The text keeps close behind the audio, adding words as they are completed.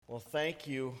Well, thank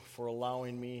you for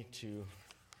allowing me to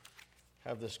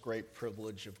have this great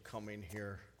privilege of coming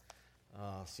here.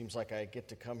 Seems like I get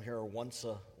to come here once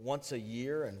a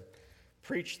year and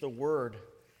preach the Word.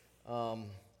 I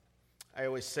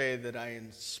always say that I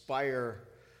inspire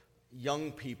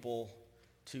young people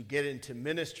to get into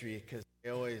ministry because they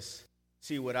always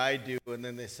see what I do and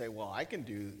then they say, well, I can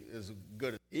do as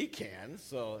good as he can.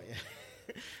 So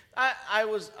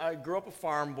I grew up a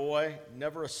farm boy,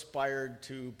 never aspired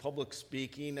to public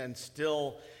speaking, and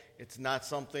still it's not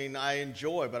something I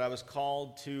enjoy, but I was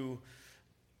called to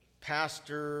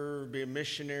pastor, be a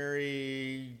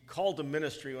missionary, called to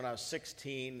ministry when I was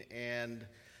 16, and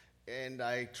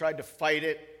I tried to fight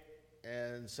it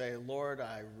and say, Lord,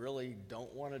 I really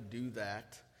don't want to do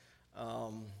that.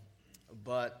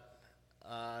 But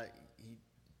he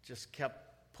just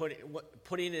kept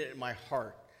putting it in my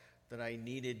heart that I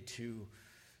needed to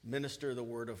minister the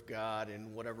Word of God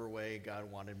in whatever way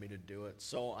God wanted me to do it.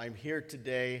 So I'm here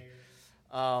today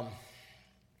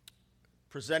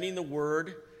presenting the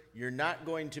Word. You're not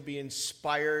going to be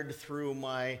inspired through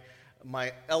my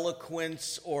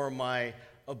eloquence or my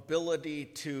ability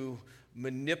to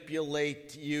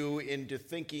manipulate you into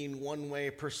thinking one way,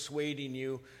 persuading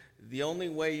you. The only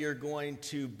way you're going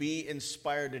to be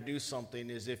inspired to do something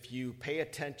is if you pay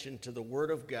attention to the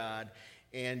Word of God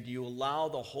and you allow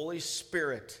the Holy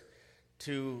Spirit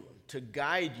to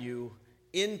guide you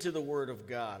into the Word of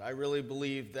God. I really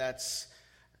believe that's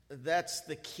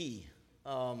the key,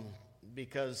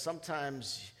 because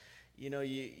sometimes you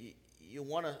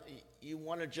want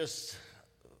to just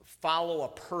follow a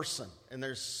person, and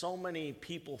there's so many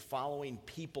people following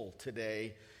people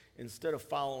today instead of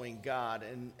following God,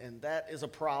 and that is a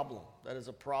problem. That is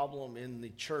a problem in the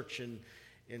church, and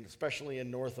especially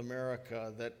in North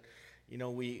America, that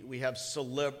we have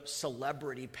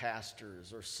celebrity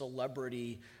pastors or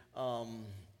celebrity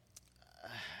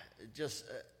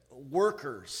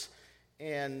workers,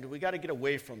 and we got to get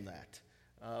away from that.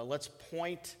 Let's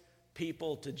point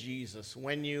people to Jesus.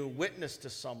 When you witness to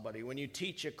somebody, when you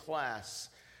teach a class,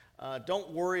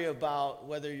 don't worry about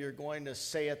whether you're going to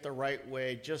say it the right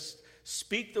way. Just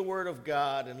speak the Word of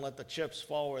God and let the chips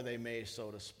fall where they may,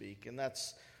 so to speak. And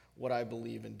that's what I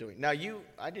believe in doing. Now,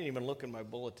 I didn't even look in my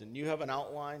bulletin. You have an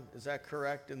outline, is that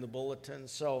correct, in the bulletin?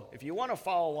 So if you want to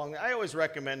follow along, I always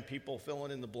recommend people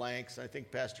filling in the blanks. I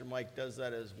think Pastor Mike does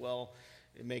that as well.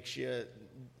 It makes you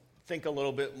think a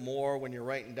little bit more when you're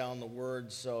writing down the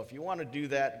words. So if you want to do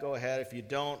that, go ahead. If you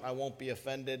don't, I won't be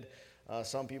offended.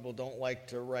 Some people don't like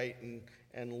to write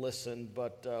and listen,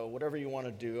 but whatever you want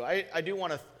to do. I do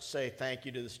want to say thank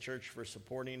you to this church for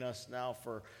supporting us now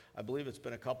for, I believe it's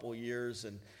been a couple of years,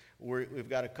 and we've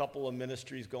got a couple of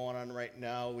ministries going on right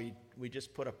now. We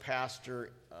just put a pastor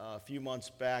a few months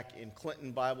back in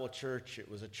Clinton Bible Church. It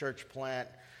was a church plant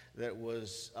that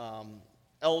was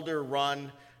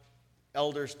elder-run,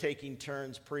 elders taking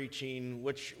turns preaching,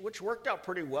 which worked out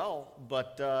pretty well,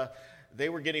 but they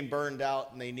were getting burned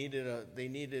out, and they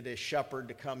needed a shepherd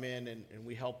to come in, and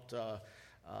we helped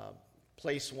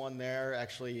place one there.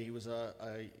 Actually, he was a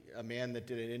man that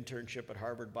did an internship at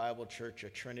Harvard Bible Church, a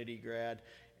Trinity grad,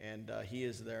 and he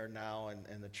is there now,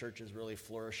 and the church is really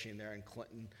flourishing there in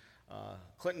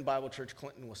Clinton Bible Church,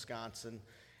 Clinton, Wisconsin.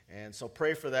 And so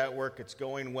pray for that work. It's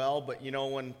going well, but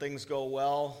when things go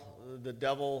well, the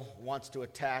devil wants to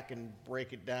attack and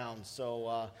break it down.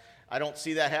 So I don't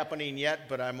see that happening yet,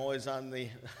 but I'm always on the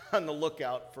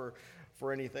lookout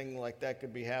for anything like that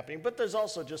could be happening. But there's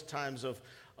also just times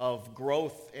of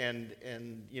growth and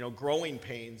growing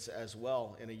pains as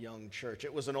well in a young church.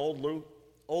 It was an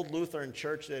old Lutheran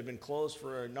church that had been closed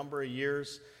for a number of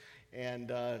years,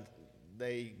 and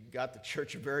they got the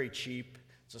church very cheap.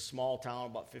 It's a small town,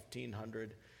 about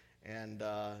 1,500, and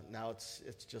now it's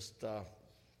just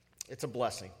it's a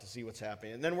blessing to see what's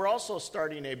happening. And then we're also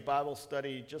starting a Bible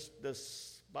study just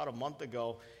about a month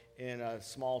ago in a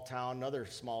small town, another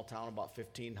small town, about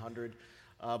 1,500.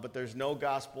 But there's no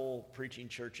gospel preaching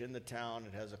church in the town.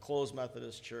 It has a closed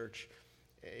Methodist church,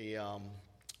 a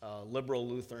liberal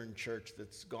Lutheran church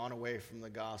that's gone away from the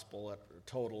gospel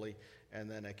totally, and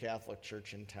then a Catholic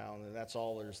church in town, and that's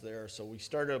all there's there. So we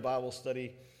started a Bible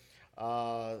study.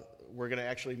 We're going to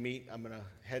actually meet. I'm going to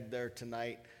head there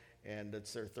tonight, and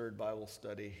it's their third Bible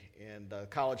study. And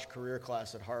college career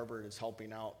class at Harvard is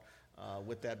helping out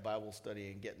with that Bible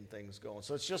study and getting things going.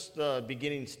 So it's just the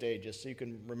beginning stages, so you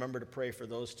can remember to pray for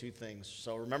those two things.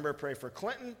 So remember to pray for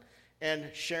Clinton and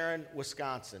Sharon,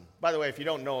 Wisconsin. By the way, if you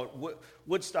don't know it,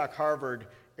 Woodstock, Harvard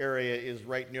area is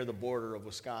right near the border of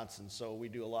Wisconsin, so we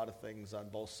do a lot of things on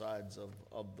both sides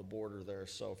of the border there.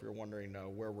 So if you're wondering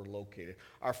where we're located.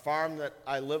 Our farm that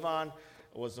I live on,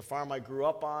 was the farm I grew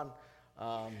up on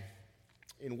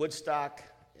in Woodstock,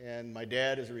 and my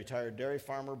dad is a retired dairy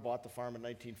farmer, bought the farm in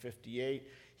 1958.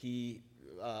 He,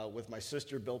 with my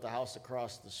sister, built a house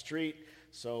across the street.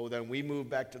 So then we moved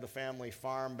back to the family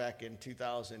farm back in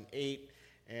 2008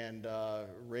 and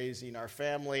raising our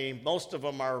family. Most of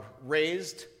them are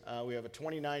raised. We have a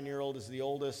 29-year-old is the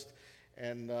oldest,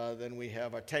 and then we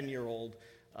have a 10-year-old,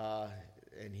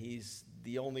 and he's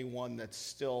the only one that's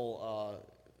still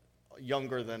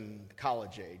younger than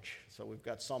college age. So we've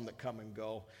got some that come and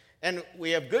go. And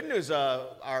we have good news.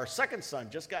 Our second son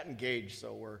just got engaged,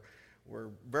 so we're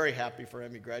very happy for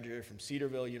him. He graduated from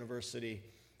Cedarville University,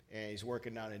 and he's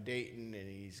working down in Dayton, and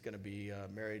he's going to be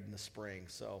married in the spring.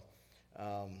 So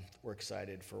we're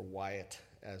excited for Wyatt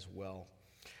as well.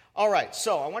 All right,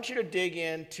 so I want you to dig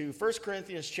into 1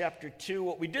 Corinthians chapter 2.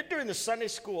 What we did during the Sunday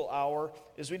school hour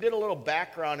is we did a little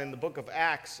background in the book of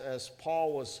Acts as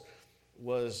Paul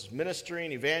was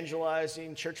ministering,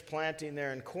 evangelizing, church planting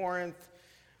there in Corinth.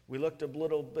 We looked a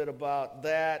little bit about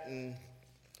that, and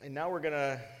now we're going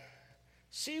to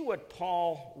see what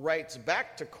Paul writes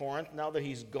back to Corinth now that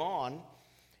he's gone.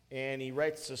 And he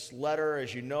writes this letter,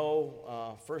 as you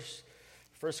know,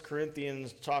 First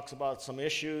Corinthians talks about some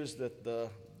issues that the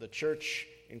church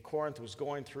in Corinth was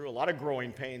going through. A lot of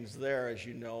growing pains there, as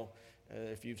you know,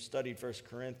 if you've studied First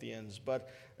Corinthians. But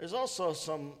there's also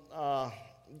some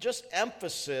just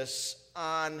emphasis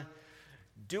on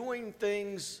doing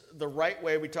things the right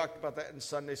way. We talked about that in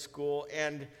Sunday school.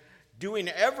 And doing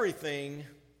everything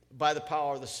by the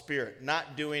power of the Spirit,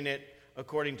 not doing it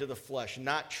according to the flesh,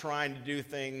 not trying to do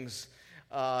things,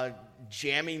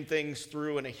 jamming things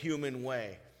through in a human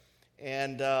way.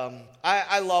 And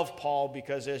I love Paul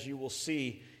because, as you will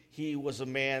see, he was a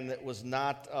man that was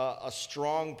not a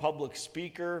strong public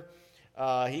speaker.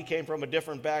 He came from a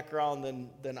different background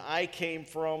than I came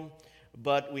from,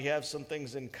 but we have some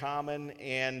things in common.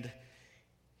 And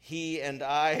he and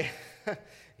I,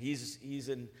 he's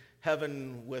in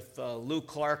heaven with Lou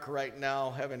Clark right now,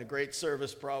 having a great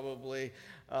service probably,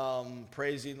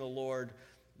 praising the Lord.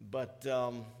 But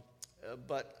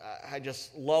I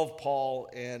just love Paul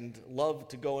and love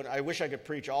to go. And I wish I could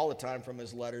preach all the time from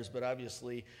his letters, but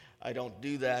obviously I don't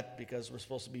do that because we're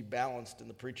supposed to be balanced in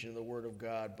the preaching of the Word of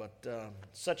God. But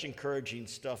such encouraging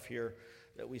stuff here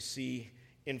that we see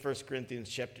in 1 Corinthians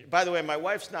chapter. By the way, my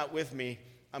wife's not with me.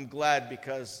 I'm glad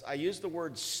because I use the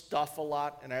word stuff a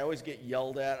lot, and I always get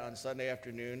yelled at on Sunday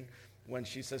afternoon when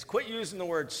she says, quit using the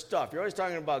word stuff. You're always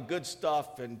talking about good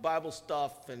stuff and Bible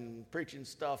stuff and preaching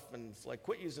stuff, and it's like,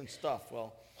 quit using stuff.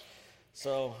 Well,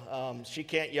 so she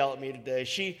can't yell at me today.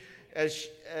 She,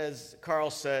 as Carl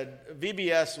said,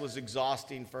 VBS was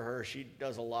exhausting for her. She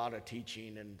does a lot of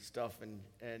teaching and stuff,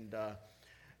 and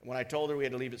when I told her we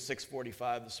had to leave at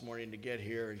 6:45 this morning to get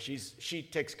here, and she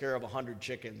takes care of 100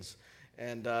 chickens,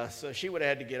 and so she would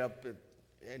have had to get up,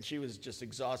 and she was just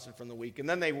exhausted from the week. And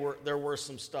then there were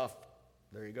some stuff,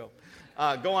 there you go,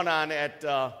 going on at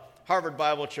Harvard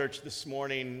Bible Church this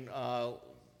morning,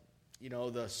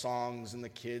 the songs and the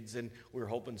kids, and we were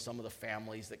hoping some of the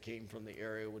families that came from the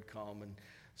area would come, and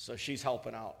so she's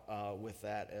helping out with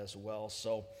that as well.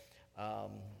 So,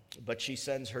 but she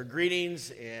sends her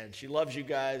greetings, and she loves you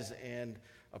guys and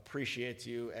appreciates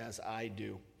you as I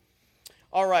do.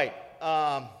 All right.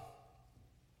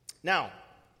 Now,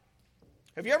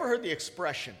 have you ever heard the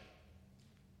expression,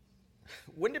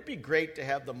 wouldn't it be great to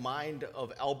have the mind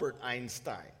of Albert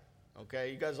Einstein?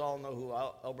 Okay, you guys all know who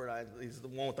Albert Einstein is. He's the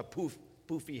one with the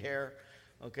poofy hair.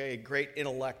 Okay, great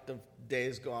intellect of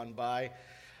days gone by.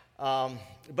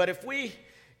 But if we,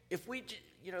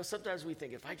 sometimes we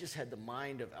think, if I just had the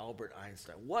mind of Albert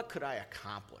Einstein, what could I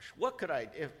accomplish?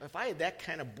 If I had that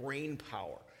kind of brain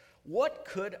power, what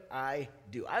could I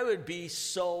do? I would be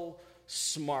so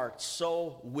smart,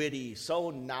 so witty,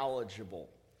 so knowledgeable.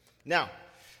 Now,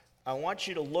 I want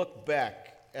you to look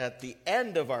back at the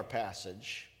end of our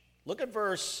passage. Look at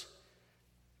verse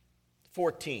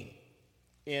 14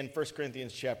 in 1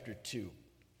 Corinthians chapter 2.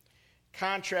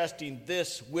 Contrasting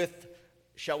this with,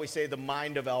 shall we say, the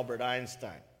mind of Albert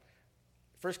Einstein.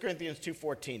 1 Corinthians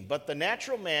 2:14. But the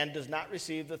natural man does not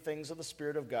receive the things of the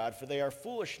Spirit of God, for they are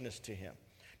foolishness to him.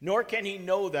 Nor can he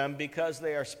know them because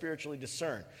they are spiritually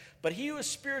discerned. But he who is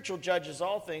spiritual judges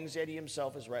all things, yet he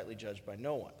himself is rightly judged by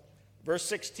no one. Verse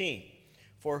 16.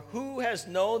 For who has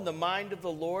known the mind of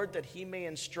the Lord that he may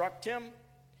instruct him?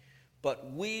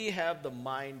 But we have the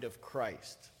mind of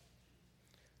Christ.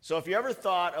 So if you ever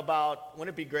thought about,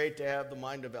 wouldn't it be great to have the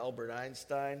mind of Albert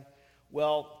Einstein?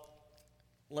 Well,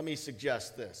 let me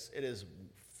suggest this. It is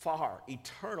far,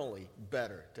 eternally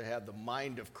better to have the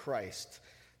mind of Christ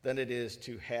than it is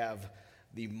to have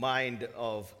the mind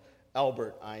of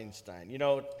Albert Einstein. You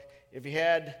know, if you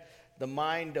had the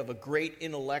mind of a great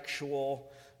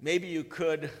intellectual, maybe you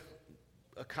could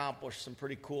accomplish some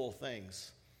pretty cool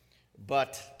things.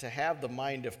 But to have the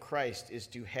mind of Christ is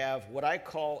to have what I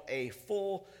call a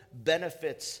full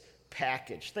benefits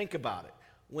package. Think about it.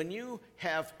 When you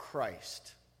have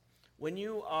Christ, when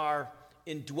you are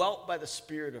indwelt by the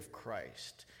Spirit of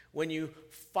Christ, when you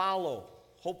follow,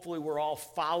 hopefully we're all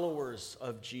followers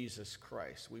of Jesus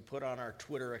Christ. We put on our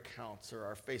Twitter accounts or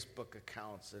our Facebook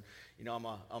accounts. And, you know,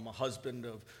 I'm a husband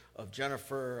of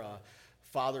Jennifer,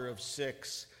 father of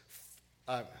six,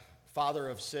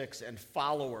 and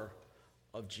follower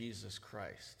of Jesus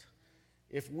Christ.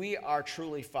 If we are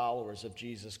truly followers of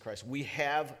Jesus Christ, we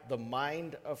have the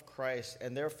mind of Christ,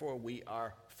 and therefore we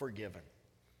are forgiven.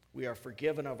 We are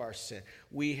forgiven of our sin.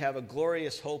 We have a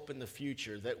glorious hope in the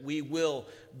future that we will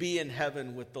be in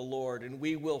heaven with the Lord, and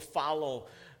we will follow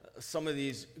some of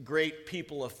these great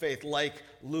people of faith like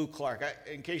Lou Clark.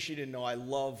 In case you didn't know, I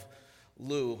love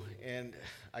Lou, and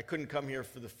I couldn't come here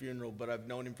for the funeral, but I've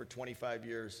known him for 25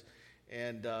 years,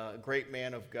 and a great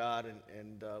man of God,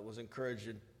 and was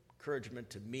encouragement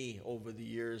to me over the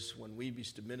years when we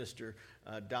used to minister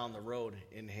down the road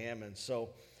in Hammond. So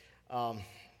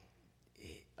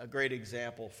a great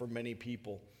example for many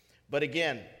people. But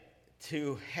again,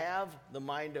 to have the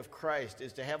mind of Christ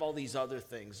is to have all these other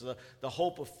things, the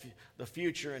hope of the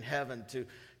future in heaven,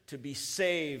 to be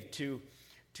saved, to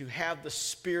have the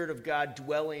Spirit of God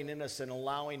dwelling in us and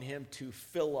allowing Him to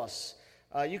fill us.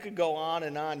 You could go on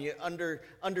and on.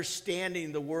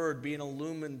 Understanding the Word, being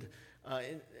illumined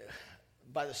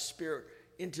by the Spirit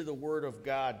into the Word of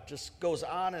God, just goes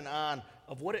on and on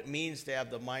of what it means to have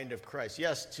the mind of Christ.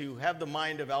 Yes, to have the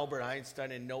mind of Albert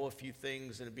Einstein and know a few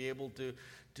things and be able to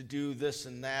do this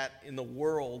and that in the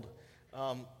world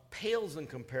pales in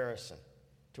comparison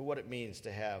to what it means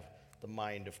to have the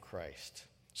mind of Christ.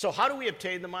 So how do we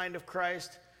obtain the mind of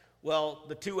Christ? Well,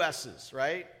 the two S's,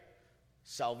 right?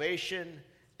 Salvation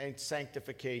and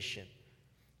sanctification.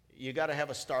 You got to have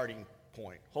a starting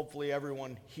point. Hopefully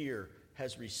everyone here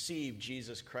has received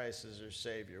Jesus Christ as their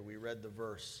Savior. We read the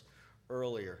verse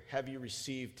earlier. Have you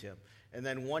received Him? And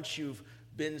then once you've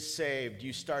been saved,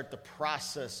 you start the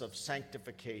process of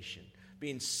sanctification,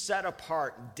 being set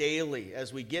apart daily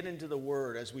as we get into the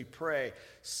Word, as we pray,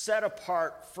 set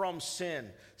apart from sin,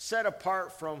 set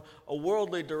apart from a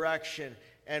worldly direction,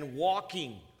 and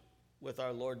walking with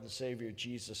our Lord and Savior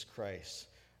Jesus Christ.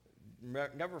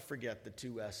 Never forget the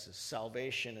two S's,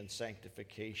 salvation and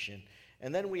sanctification.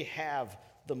 And then we have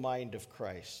the mind of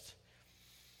Christ.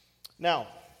 Now,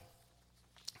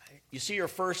 you see your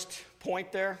first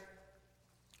point there?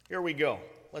 Here we go.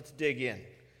 Let's dig in.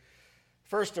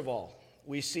 First of all,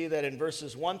 we see that in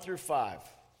verses 1 through 5,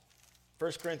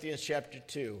 1 Corinthians chapter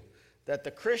 2, that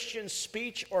the Christian's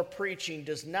speech or preaching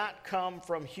does not come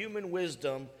from human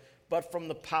wisdom, but from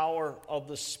the power of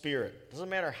the Spirit. Doesn't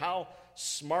matter how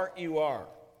smart you are,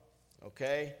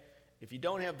 okay? If you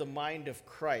don't have the mind of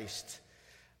Christ,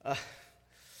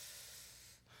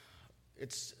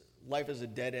 life is a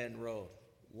dead-end road.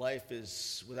 Life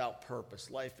is without purpose.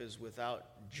 Life is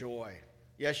without joy.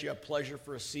 Yes, you have pleasure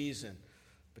for a season,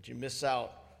 but you miss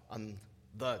out on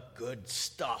the good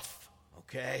stuff,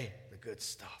 okay? The good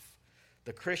stuff.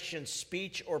 The Christian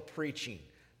speech or preaching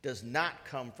does not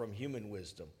come from human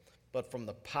wisdom, but from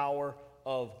the power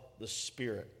of the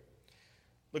Spirit.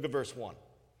 Look at verse 1.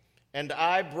 And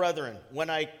I, brethren, when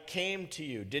I came to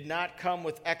you, did not come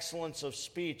with excellence of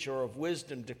speech or of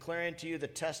wisdom, declaring to you the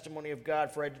testimony of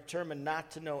God, for I determined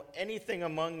not to know anything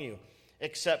among you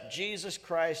except Jesus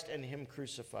Christ and Him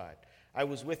crucified. I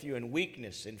was with you in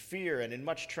weakness, in fear, and in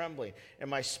much trembling, and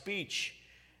my speech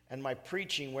and my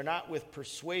preaching were not with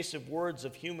persuasive words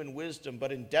of human wisdom,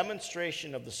 but in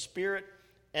demonstration of the Spirit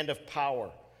and of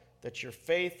power, that your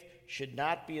faith should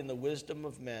not be in the wisdom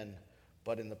of men,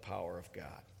 but in the power of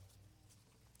God.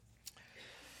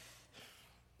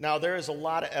 Now, there is a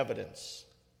lot of evidence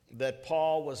that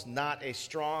Paul was not a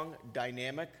strong,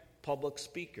 dynamic public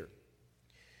speaker.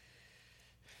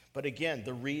 But again,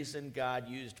 the reason God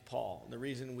used Paul, the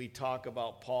reason we talk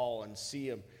about Paul and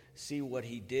see what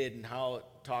he did and how it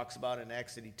talks about in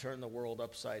Acts that he turned the world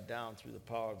upside down through the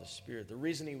power of the Spirit. The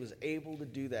reason he was able to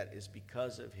do that is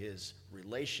because of his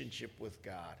relationship with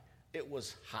God. It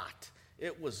was hot.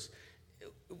 It was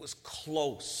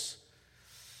close.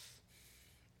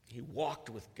 He walked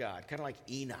with God, kind of like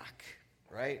Enoch,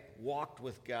 right? Walked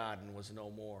with God and was no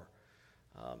more.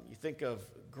 You think of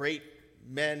great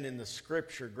men in the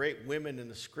Scripture, great women in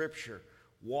the Scripture,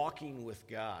 walking with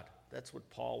God. That's what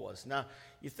Paul was. Now,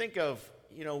 you think of,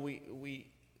 we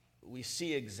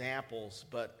see examples,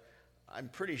 but I'm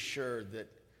pretty sure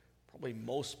that probably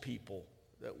most people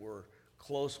that were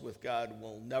close with God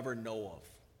will never know of,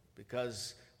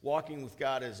 because walking with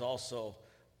God is also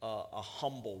a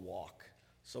humble walk.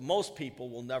 So most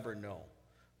people will never know.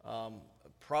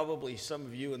 Probably some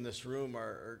of you in this room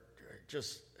are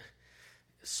just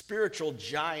spiritual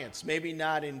giants, maybe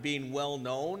not in being well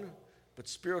known, but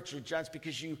spiritual giants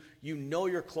because you know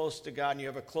you're close to God and you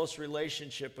have a close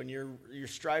relationship and you're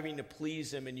striving to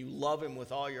please Him and you love Him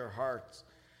with all your hearts.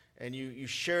 And you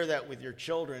share that with your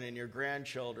children and your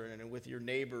grandchildren and with your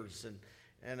neighbors.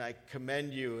 And I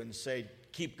commend you and say,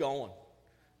 keep going,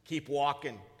 keep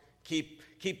walking,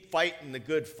 keep fighting the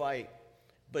good fight,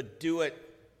 but do it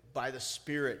by the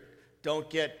Spirit. Don't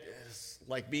get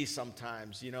like me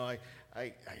sometimes. You know,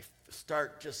 I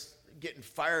start just getting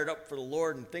fired up for the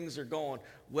Lord and things are going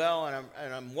well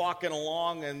and I'm walking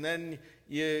along, and then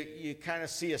you kind of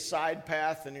see a side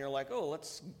path and you're like, oh,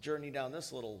 let's journey down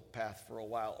this little path for a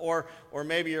while. Or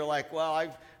maybe you're like, well,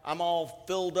 I'm all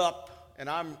filled up and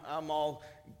I'm all,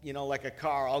 you know, like a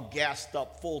car, all gassed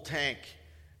up, full tank.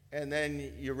 And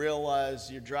then you realize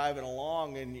you're driving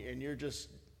along and you're just,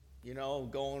 you know,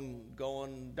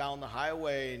 going down the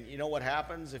highway, and you know what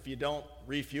happens if you don't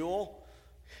refuel?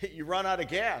 You run out of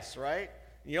gas, right?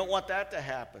 You don't want that to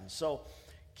happen. So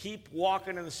keep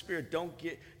walking in the Spirit.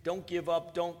 Don't give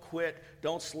up. Don't quit.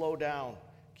 Don't slow down.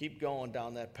 Keep going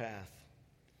down that path.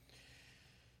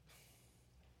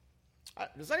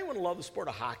 Does anyone love the sport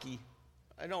of hockey?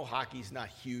 I know hockey's not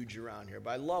huge around here,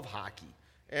 but I love hockey.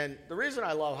 And the reason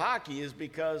I love hockey is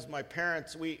because my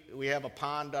parents, we have a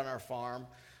pond on our farm.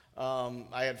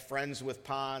 I had friends with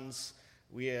ponds.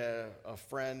 We had a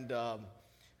friend that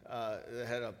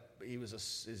had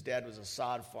his dad was a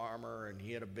sod farmer, and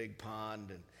he had a big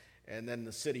pond, and then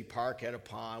the city park had a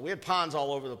pond. We had ponds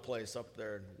all over the place up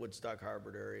there in Woodstock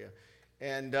Harbor area.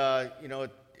 And, you know,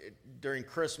 during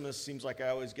Christmas, seems like I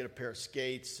always get a pair of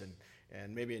skates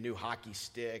and maybe a new hockey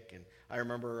stick. And I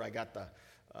remember I got the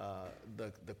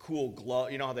cool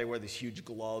glove. You know how they wear these huge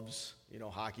gloves, you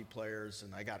know, hockey players.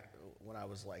 And when I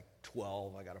was like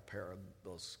 12, I got a pair of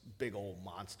those big old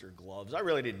monster gloves. I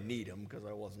really didn't need them because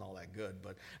I wasn't all that good,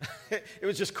 but it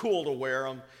was just cool to wear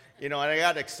them, you know, and I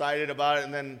got excited about it.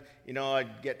 And then, you know,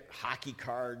 I'd get hockey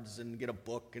cards and get a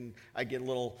book, and I'd get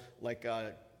little, like,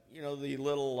 you know, the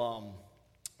little,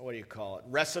 what do you call it,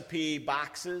 recipe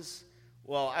boxes.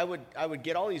 Well, I would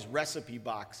get all these recipe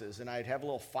boxes, and I'd have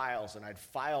little files, and I'd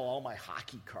file all my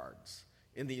hockey cards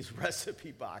in these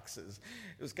recipe boxes.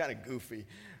 It was kind of goofy,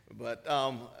 but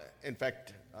in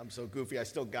fact, I'm so goofy, I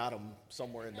still got them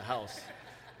somewhere in the house.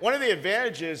 One of the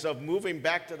advantages of moving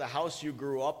back to the house you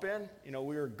grew up in, you know,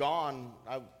 we were gone,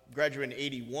 I graduated in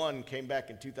 81, came back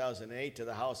in 2008 to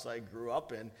the house I grew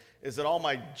up in, is that all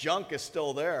my junk is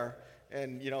still there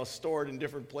and, you know, stored in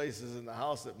different places in the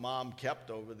house that Mom kept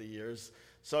over the years.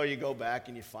 So you go back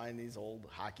and you find these old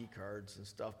hockey cards and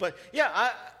stuff. But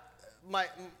yeah,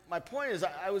 my point is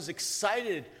I was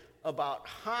excited about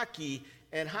hockey,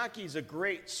 and hockey's a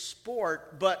great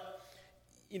sport, but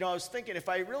you know, I was thinking if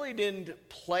I really didn't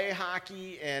play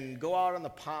hockey and go out on the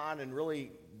pond and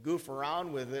really goof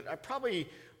around with it, I probably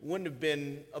wouldn't have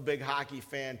been a big hockey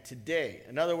fan today.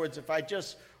 In other words, if I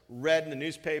just read in the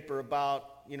newspaper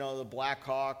about, you know, the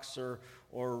Blackhawks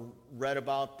or read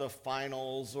about the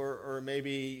finals or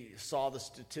maybe saw the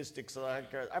statistics of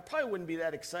that, I probably wouldn't be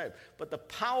that excited. But the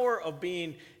power of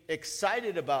being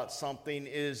excited about something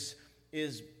is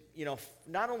you know,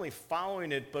 not only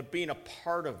following it, but being a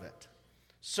part of it.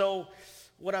 So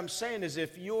what I'm saying is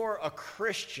if you're a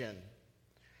Christian,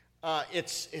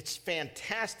 it's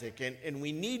fantastic, and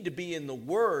we need to be in the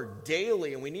Word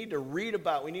daily, and we need to read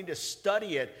about, we need to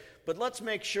study it, but let's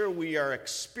make sure we are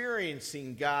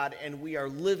experiencing God and we are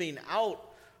living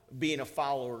out being a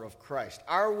follower of Christ.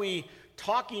 Are we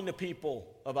talking to people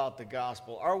about the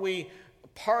gospel? Are we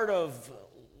part of,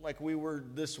 like we were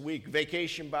this week,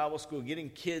 Vacation Bible School, getting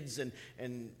kids and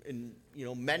you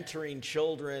know, mentoring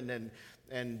children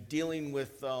and dealing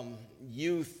with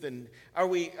youth? And are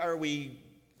we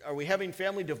having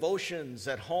family devotions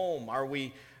at home? Are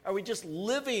we just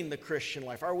living the Christian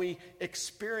life? Are we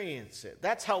experiencing it?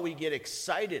 That's how we get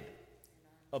excited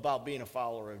about being a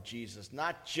follower of Jesus,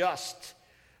 not just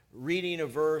reading a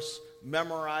verse,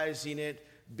 memorizing it,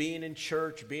 being in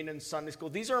church, being in Sunday school.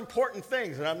 These are important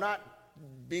things, and I'm not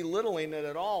belittling it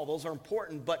at all. Those are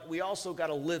important, but we also got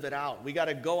to live it out. We got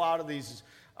to go out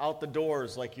the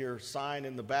doors, like your sign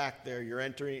in the back there. You're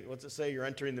entering, what's it say? You're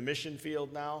entering the mission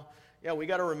field now. Yeah, we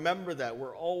got to remember that.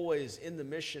 We're always in the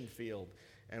mission field.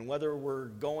 And whether we're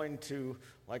going to,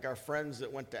 like our friends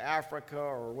that went to Africa,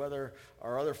 or whether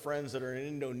our other friends that are in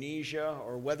Indonesia,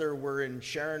 or whether we're in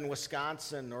Sharon,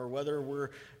 Wisconsin, or whether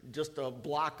we're just a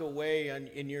block away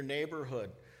in your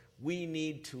neighborhood, we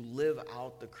need to live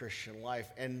out the Christian life.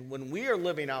 And when we are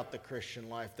living out the Christian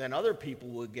life, then other people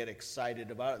will get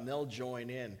excited about it and they'll join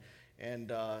in. And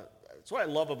that's what I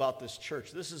love about this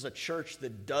church. This is a church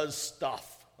that does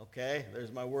stuff, okay?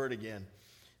 There's my word again.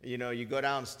 You know, you go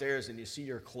downstairs and you see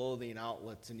your clothing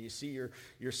outlets and you see your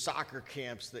soccer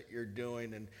camps that you're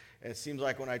doing. And it seems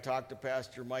like when I talk to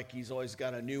Pastor Mike, he's always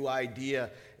got a new idea.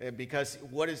 Because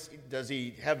does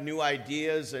he have new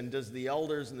ideas? And does the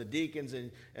elders and the deacons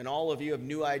and all of you have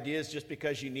new ideas just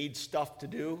because you need stuff to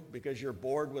do? Because you're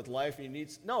bored with life and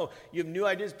no, you have new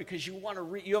ideas because you want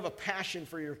to you have a passion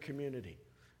for your community.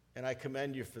 And I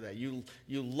commend you for that. You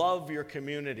love your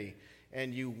community.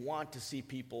 And you want to see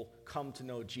people come to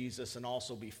know Jesus and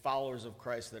also be followers of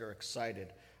Christ that are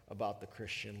excited about the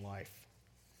Christian life.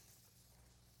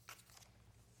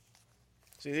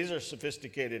 See, these are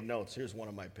sophisticated notes. Here's one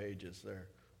of my pages. They're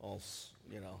all,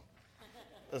 you know,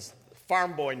 that's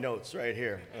farm boy notes right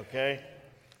here, okay?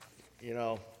 You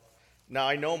know, now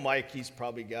I know Mike, he's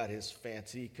probably got his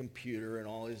fancy computer and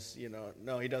all his, you know,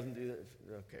 no, he doesn't do that.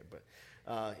 Okay, but,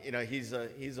 you know, he's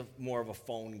more of a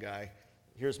phone guy.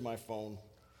 Here's my phone.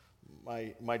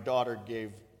 My daughter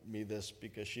gave me this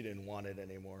because she didn't want it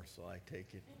anymore, so I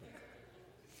take it.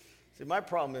 See, my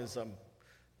problem is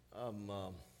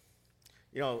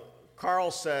you know,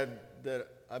 Carl said that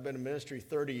I've been in ministry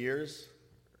 30 years.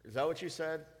 Is that what you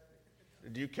said?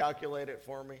 Did you calculate it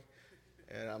for me?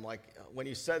 And I'm like, when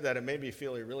you said that, it made me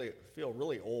feel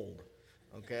really old,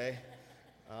 okay?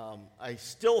 I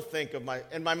still think of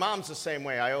and my mom's the same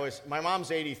way. My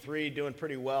mom's 83, doing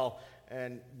pretty well.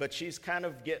 But she's kind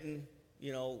of getting,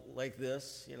 you know, like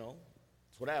this, you know.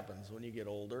 It's what happens when you get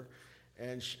older.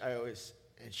 And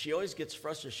she always gets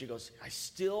frustrated. She goes, I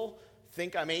still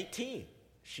think I'm 18.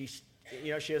 She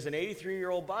has an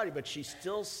 83-year-old body, but she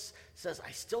still says,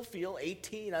 I still feel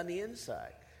 18 on the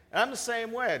inside. And I'm the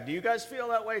same way. Do you guys feel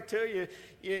that way too?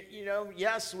 You know,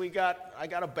 yes, I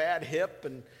got a bad hip,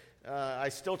 and I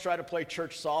still try to play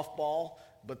church softball,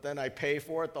 but then I pay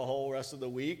for it the whole rest of the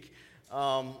week.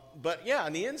 But yeah,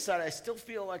 on the inside, I still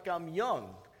feel like I'm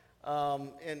young,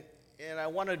 and I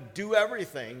want to do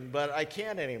everything, but I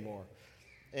can't anymore.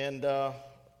 And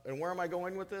where am I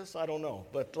going with this? I don't know,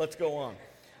 but let's go on.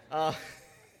 I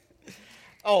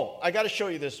got to show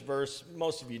you this verse.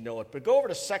 Most of you know it, but go over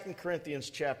to 2 Corinthians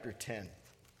chapter 10.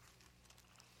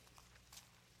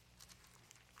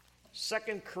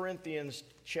 2 Corinthians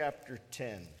chapter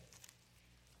 10.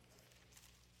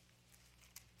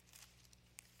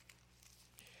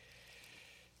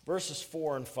 Verses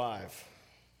 4 and 5.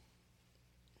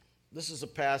 This is a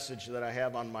passage that I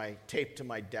have on my tape to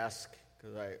my desk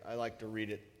because I like to read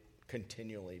it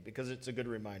continually because it's a good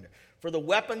reminder. For the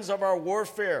weapons of our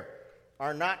warfare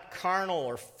are not carnal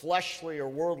or fleshly or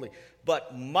worldly,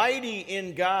 but mighty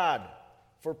in God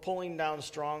for pulling down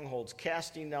strongholds,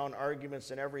 casting down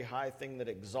arguments and every high thing that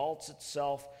exalts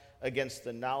itself against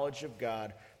the knowledge of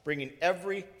God, bringing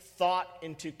every thought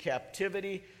into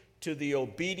captivity to the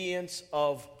obedience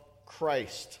of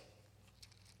Christ.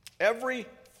 Every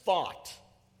thought.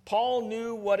 Paul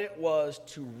knew what it was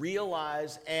to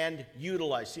realize and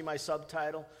utilize. See my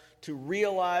subtitle? To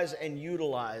realize and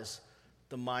utilize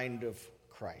the mind of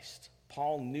Christ.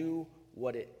 Paul knew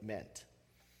what it meant.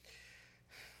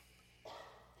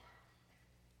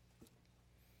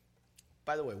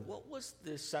 By the way, what was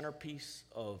the centerpiece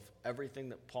of everything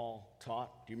that Paul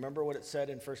taught? Do you remember what it said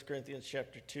in 1 Corinthians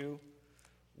chapter 2?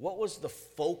 What was the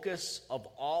focus of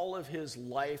all of his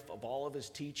life, of all of his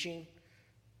teaching?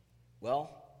 Well,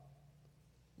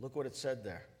 look what it said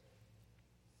there.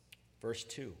 Verse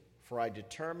 2. For I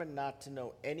determined not to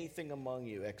know anything among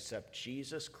you except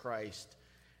Jesus Christ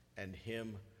and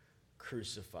him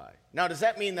crucified. Now, does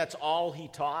that mean that's all he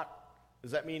taught?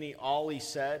 Does that mean all he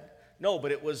said? No,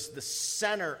 but it was the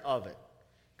center of it.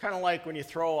 Kind of like when you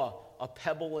throw a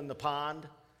pebble in the pond,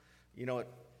 you know, it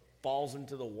falls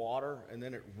into the water and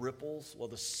then it ripples. Well,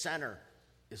 the center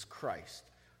is Christ,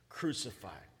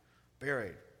 crucified,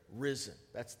 buried, risen.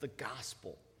 That's the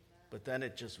gospel. But then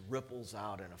it just ripples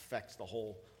out and affects the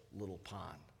whole little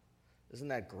pond. Isn't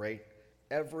that great?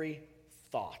 Every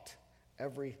thought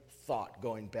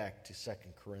going back to 2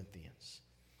 Corinthians.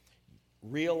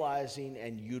 Realizing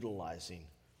and utilizing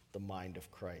the mind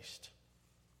of Christ.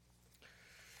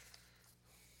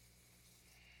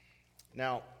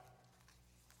 Now,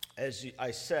 as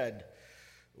I said,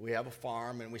 we have a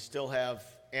farm and we still have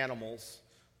animals.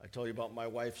 I told you about my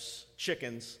wife's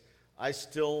chickens. I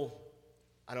still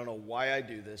I don't know why I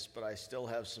do this, but I still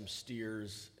have some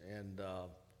steers, and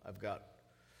I've got,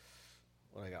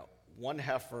 what I got? One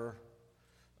heifer.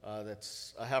 A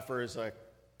heifer is a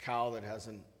cow that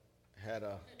hasn't had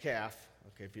a calf.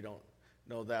 Okay, if you don't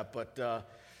know that, but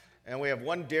and we have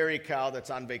one dairy cow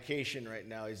that's on vacation right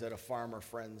now. He's at a farmer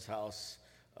friend's house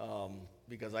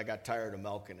because I got tired of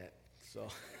milking it. So,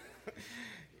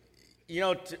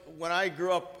 when I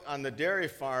grew up on the dairy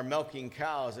farm milking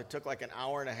cows, it took like an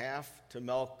hour and a half to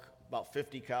milk about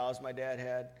 50 cows my dad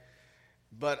had.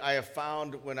 But I have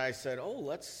found when I said,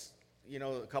 let's,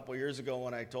 a couple years ago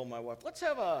when I told my wife, let's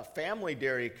have a family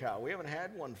dairy cow. We haven't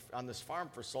had one on this farm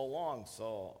for so long.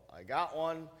 So I got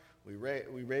one. We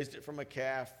raised it from a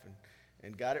calf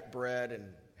and got it bred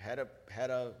and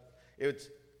it's,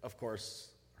 of course,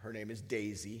 her name is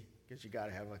Daisy, because you got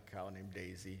to have a cow named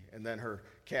Daisy. And then her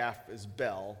calf is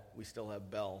Belle. We still have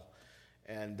Belle.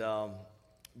 And,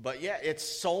 but yeah, it's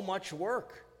so much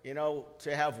work.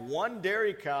 To have one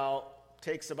dairy cow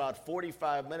takes about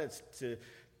 45 minutes to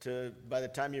by the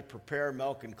time you prepare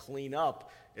milk and clean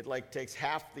up, it takes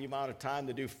half the amount of time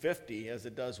to do 50 as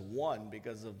it does one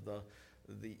because of the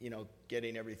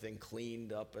getting everything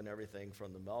cleaned up and everything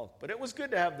from the milk. But it was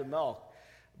good to have the milk.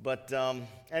 But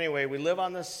anyway, we live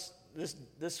on this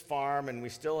farm, and we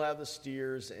still have the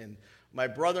steers. And my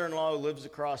brother-in-law, who lives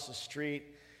across the street,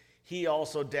 he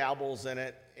also dabbles in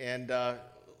it. And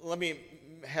let me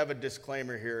have a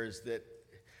disclaimer here, is that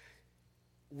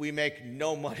we make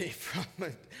no money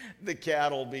from the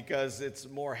cattle because it's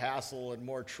more hassle and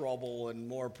more trouble and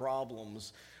more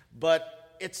problems. But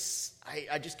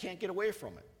I just can't get away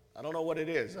from it. I don't know what it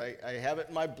is. I have it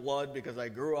in my blood because I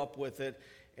grew up with it,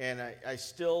 and I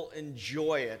still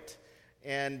enjoy it.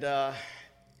 And I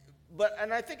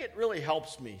think it really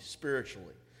helps me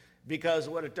spiritually, because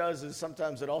what it does is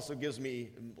sometimes it also gives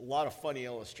me a lot of funny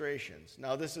illustrations.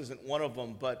 Now, this isn't one of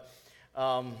them, but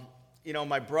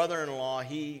my brother-in-law,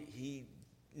 he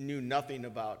knew nothing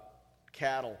about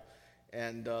cattle,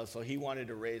 and so he wanted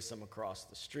to raise some across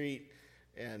the street.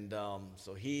 And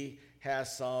so he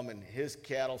has some, and his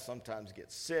cattle sometimes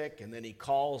get sick, and then he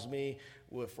calls me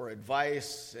for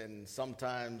advice, and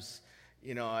sometimes,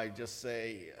 I just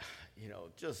say,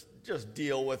 just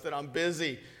deal with it. I'm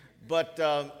busy. But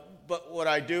what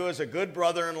I do as a good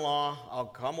brother-in-law, I'll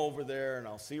come over there and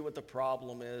I'll see what the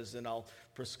problem is, and I'll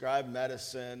prescribe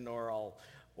medicine, or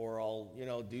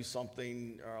I'll do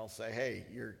something, or I'll say, hey,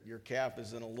 your calf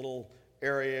is in a little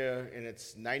area and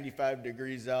it's 95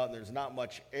 degrees out and there's not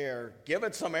much air. Give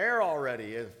it some air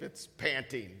already if it's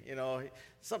panting.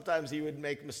 Sometimes he would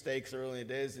make mistakes early in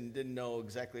the days and didn't know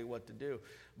exactly what to do.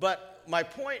 But my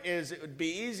point is, it would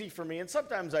be easy for me, and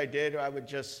sometimes I did.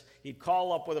 He'd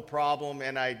call up with a problem,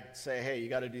 and I'd say, hey, you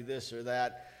got to do this or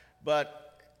that.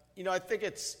 But, I think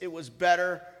it was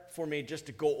better for me just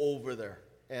to go over there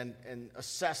and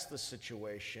assess the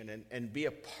situation and be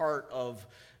a part of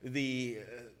the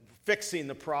fixing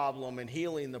the problem and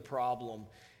healing the problem.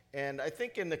 And I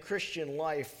think in the Christian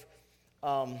life,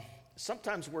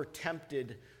 sometimes we're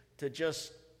tempted to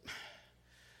just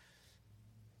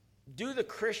do the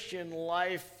Christian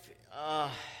life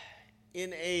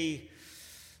in a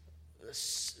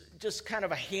just kind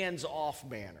of a hands-off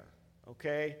manner,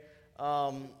 okay?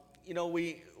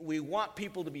 We want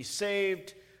people to be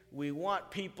saved, we want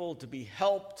people to be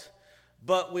helped,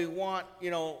 but we want,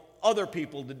 other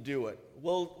people to do it.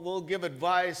 We'll give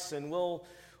advice, and we'll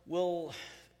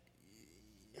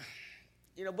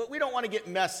but we don't want to get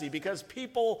messy, because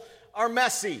people are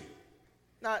messy.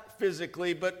 Not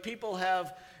physically, but people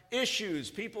have issues,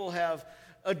 people have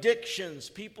addictions,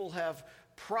 people have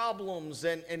problems,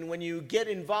 and when you get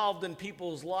involved in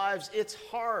people's lives, it's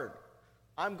hard.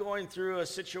 I'm going through a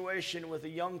situation with a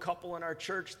young couple in our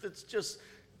church that's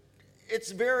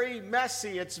it's very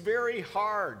messy, it's very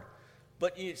hard.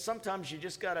 But sometimes you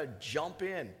just got to jump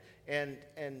in and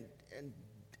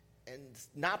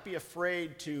not be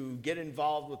afraid to get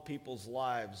involved with people's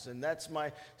lives. And that's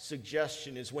my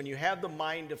suggestion, is when you have the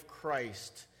mind of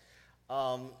Christ,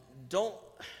 don't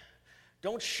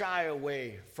shy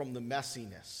away from the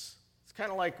messiness. It's kind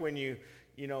of like when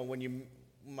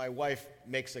my wife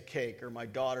makes a cake, or my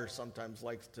daughter sometimes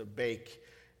likes to bake.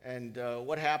 And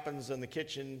what happens in the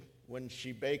kitchen when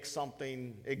she bakes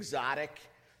something exotic?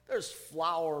 There's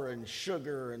flour and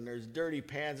sugar, and there's dirty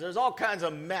pans. There's all kinds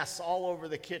of mess all over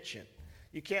the kitchen.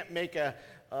 You can't make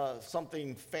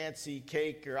something fancy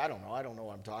cake, or I don't know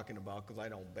what I'm talking about, because I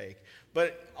don't bake.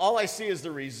 But all I see is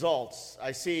the results.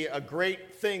 I see a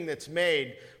great thing that's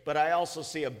made, but I also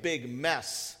see a big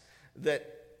mess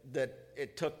that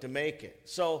it took to make it.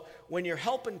 So when you're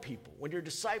helping people, when you're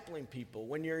discipling people,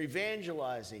 when you're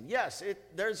evangelizing, yes,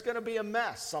 there's going to be a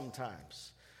mess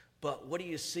sometimes. But what do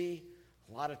you see?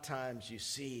 A lot of times you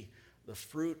see the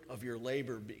fruit of your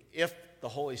labor, if the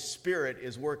Holy Spirit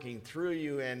is working through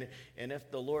you and if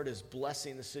the Lord is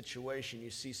blessing the situation, you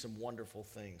see some wonderful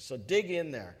things. So dig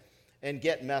in there and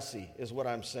get messy is what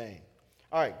I'm saying.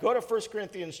 All right, go to 1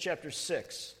 Corinthians chapter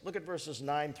 6. Look at verses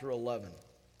 9 through 11.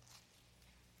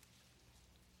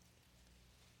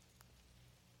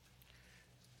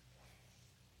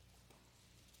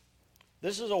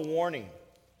 This is a warning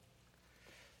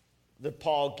that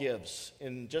Paul gives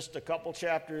in just a couple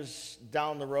chapters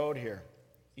down the road here.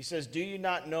 He says, "Do you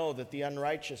not know that the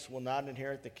unrighteous will not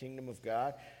inherit the kingdom of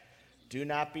God? Do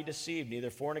not be deceived.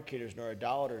 Neither fornicators, nor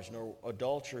idolaters, nor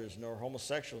adulterers, nor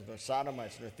homosexuals, nor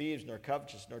sodomites, nor thieves, nor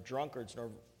covetous, nor drunkards,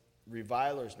 nor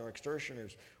revilers, nor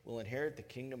extortioners will inherit the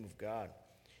kingdom of God.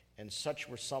 And such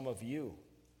were some of you.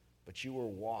 But you were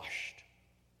washed,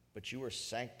 but you were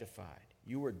sanctified,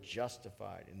 you were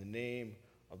justified in the name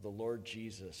of the Lord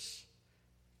Jesus."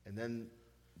 And then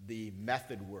the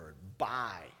method word,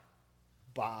 by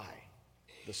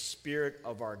the Spirit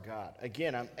of our God.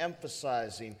 Again, I'm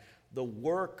emphasizing the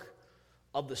work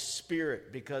of the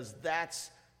Spirit because that's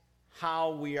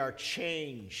how we are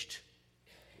changed.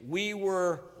 We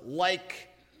were like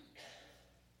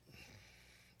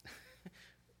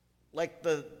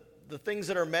the things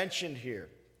that are mentioned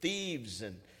here, thieves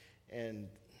and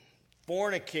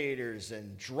fornicators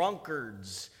and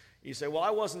drunkards. You say, well, I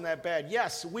wasn't that bad.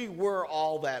 Yes, we were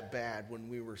all that bad when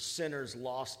we were sinners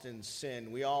lost in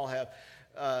sin. We all have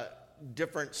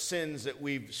different sins that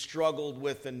we've struggled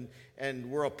with and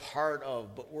we're a part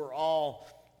of, but we're all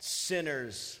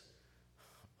sinners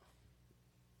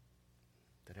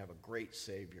that have a great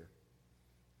Savior,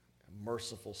 a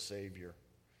merciful Savior.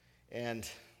 And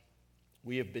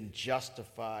we have been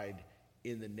justified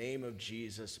in the name of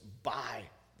Jesus by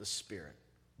the Spirit,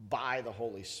 by the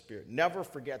Holy Spirit. Never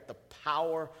forget the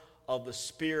power of the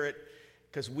Spirit,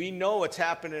 because we know it's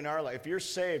happened in our life. If you're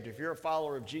saved, if you're a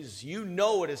follower of Jesus, you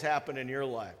know it has happened in your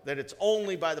life, that it's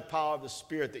only by the power of the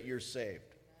Spirit that you're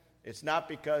saved. It's not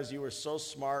because you were so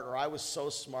smart or I was so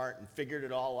smart and figured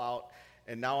it all out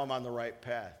and now I'm on the right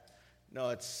path. No,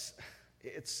 it's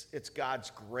God's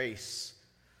grace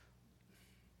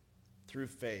through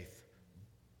faith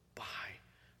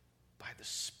by the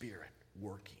Spirit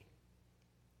working.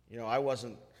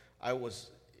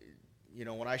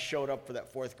 When I showed up for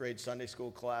that 4th grade Sunday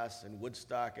school class in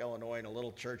Woodstock, Illinois, in a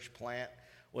little church plant,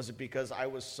 was it because I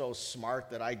was so smart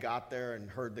that I got there and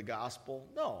heard the gospel?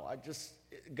 No,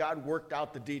 God worked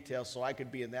out the details so I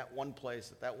could be in that one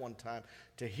place at that one time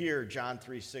to hear John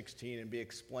 3:16 and be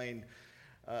explained.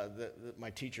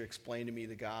 My teacher explained to me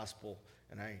the gospel,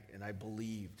 and I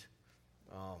believed.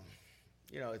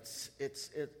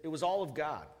 It was all of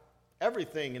God.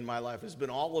 Everything in my life has been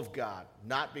all of God,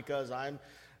 not because I'm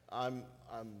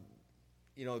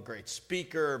a great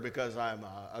speaker, because I'm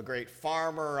a great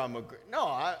farmer. I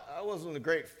wasn't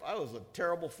I was a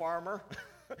terrible farmer.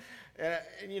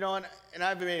 and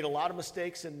I've made a lot of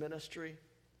mistakes in ministry,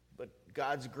 but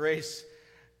God's grace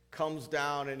comes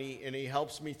down and he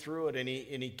helps me through it and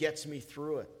he gets me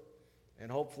through it.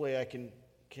 And hopefully I can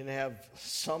have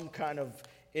some kind of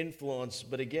influence,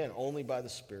 but again, only by the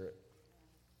Spirit.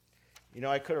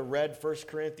 I could have read 1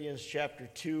 Corinthians chapter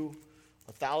 2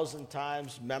 1,000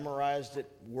 times, memorized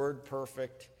it, word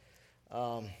perfect,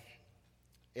 and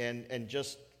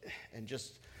just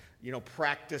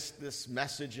practiced this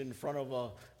message in front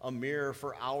of a mirror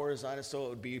for hours on it so it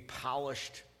would be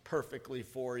polished perfectly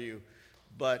for you.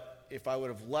 But if I would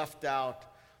have left out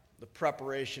the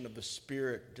preparation of the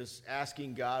Spirit, just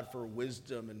asking God for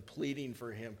wisdom and pleading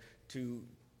for Him to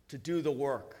do the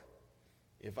work,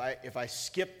 if I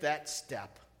skipped that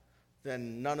step,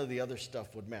 then none of the other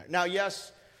stuff would matter. Now,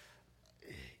 yes,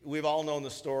 we've all known the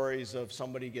stories of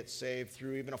somebody gets saved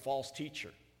through even a false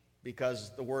teacher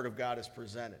because the Word of God is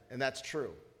presented. And that's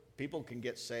true. People can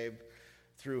get saved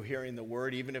through hearing the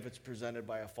Word, even if it's presented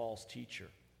by a false teacher.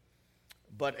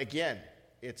 But again,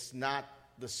 it's not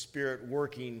the Spirit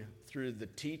working through the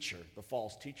teacher, the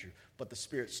false teacher, but the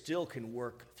Spirit still can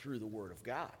work through the Word of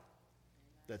God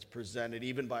that's presented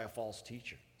even by a false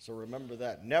teacher. So remember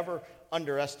that. Never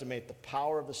underestimate the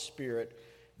power of the Spirit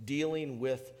dealing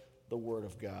with the Word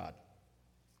of God.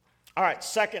 All right,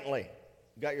 secondly,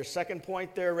 you got your second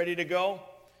point there ready to go?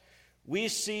 We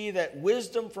see that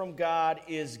wisdom from God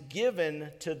is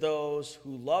given to those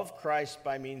who love Christ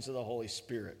by means of the Holy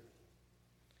Spirit.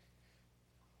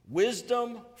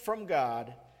 Wisdom from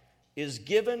God is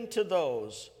given to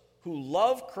those who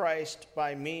love Christ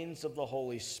by means of the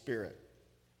Holy Spirit.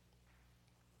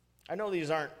 I know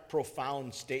these aren't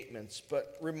profound statements,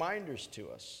 but reminders to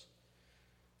us.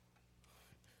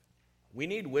 We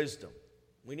need wisdom.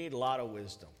 We need a lot of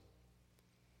wisdom.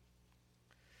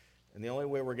 And the only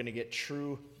way we're going to get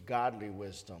true godly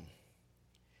wisdom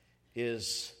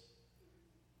is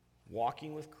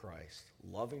walking with Christ,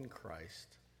 loving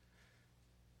Christ,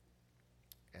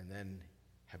 and then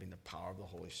having the power of the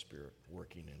Holy Spirit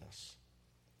working in us.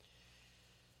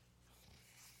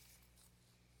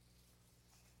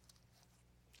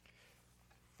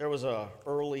 There was an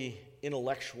early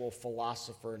intellectual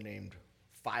philosopher named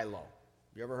Philo.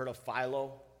 You ever heard of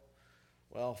Philo?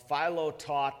 Well, Philo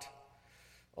taught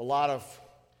a lot of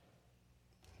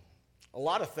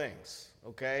things,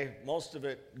 okay? Most of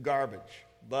it garbage,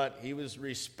 but he was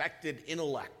respected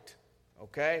intellect,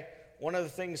 okay? One of the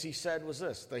things he said was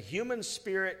this: the human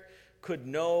spirit could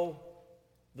know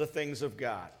the things of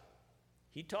God.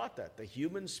 He taught that. The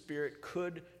human spirit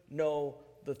could know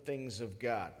the things of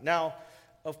God. Now,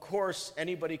 of course,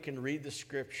 anybody can read the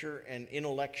scripture and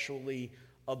intellectually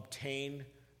obtain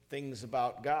things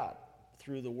about God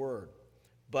through the word.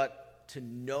 But to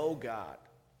know God,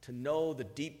 to know the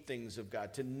deep things of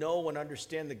God, to know and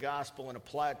understand the gospel and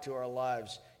apply it to our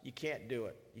lives, you can't do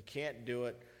it. You can't do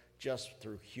it just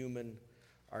through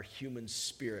our human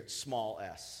spirit, small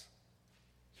s,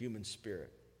 human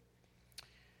spirit.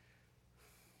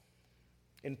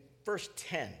 In verse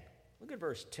 10, look at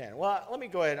verse 10. Well, let me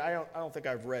go ahead. I don't think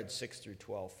I've read 6 through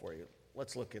 12 for you.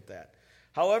 Let's look at that.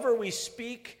 However, we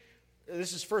speak,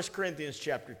 this is 1 Corinthians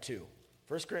chapter 2.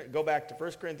 Go back to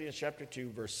 1 Corinthians chapter 2,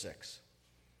 verse 6.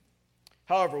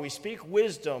 However, we speak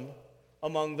wisdom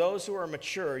among those who are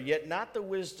mature, yet not the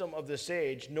wisdom of this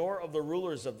age, nor of the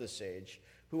rulers of this age,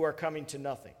 who are coming to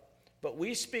nothing. But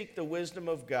we speak the wisdom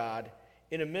of God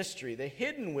in a mystery, the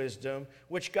hidden wisdom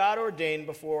which God ordained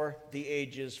before the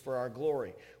ages for our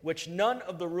glory, which none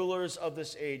of the rulers of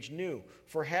this age knew.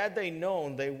 For had they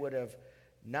known, they would have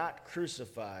not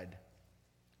crucified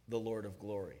the Lord of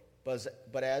glory.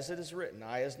 But as it is written,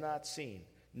 eye has not seen,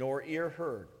 nor ear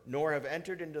heard, nor have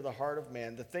entered into the heart of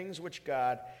man the things which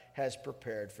God has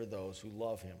prepared for those who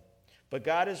love him. But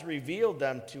God has revealed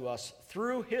them to us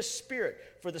through his Spirit.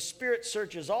 For the Spirit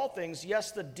searches all things,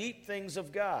 yes, the deep things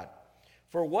of God.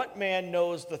 For what man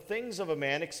knows the things of a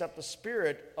man except the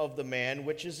spirit of the man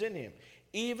which is in him?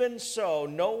 Even so,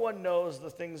 no one knows the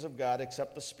things of God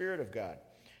except the Spirit of God.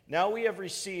 Now we have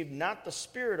received not the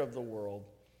spirit of the world,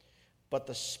 but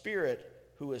the Spirit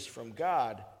who is from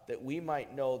God, that we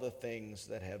might know the things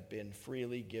that have been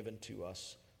freely given to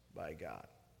us by God.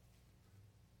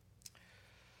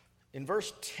 In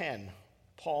verse 10,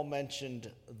 Paul mentioned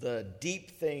the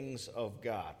deep things of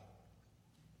God.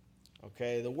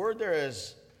 Okay, the word there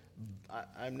is,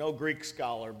 I'm no Greek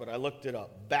scholar, but I looked it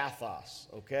up, bathos,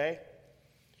 okay?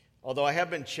 Although I have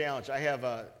been challenged. I have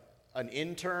an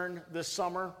intern this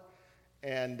summer,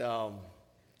 and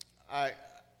I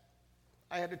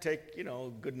had to take, a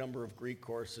good number of Greek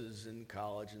courses in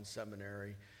college and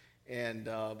seminary,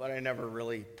 but I never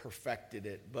really perfected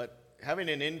it. But having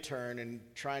an intern and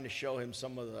trying to show him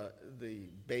some of the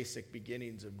basic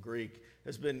beginnings of Greek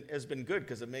has been good,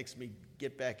 because it makes me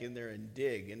get back in there and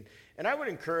dig. And I would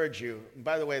encourage you, and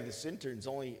by the way, this intern's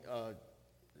only,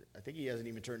 I think he hasn't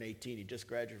even turned 18. He just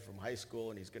graduated from high school,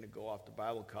 and he's going to go off to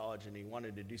Bible college, and he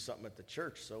wanted to do something at the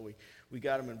church, so we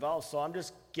got him involved. So I'm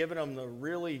just giving him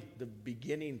the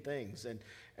beginning things. And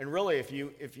really, if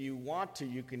you want to,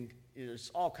 you can,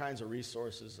 there's all kinds of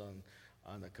resources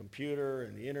on the computer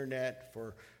and the internet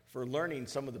for learning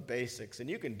some of the basics, and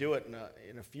you can do it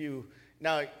in a few.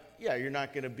 Now, yeah, you're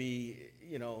not going to be,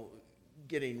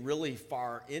 getting really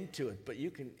far into it, but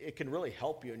it can really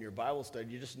help you in your Bible study.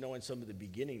 You're just knowing some of the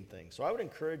beginning things. So I would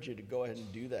encourage you to go ahead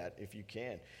and do that if you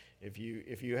can, if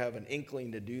you have an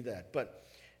inkling to do that. But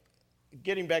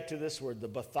getting back to this word, the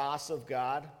bathos of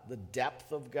God, the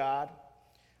depth of God,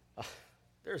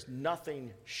 there's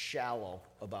nothing shallow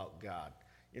about God.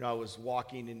 I was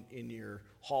walking in your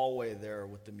hallway there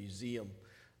with the museum,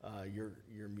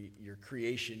 your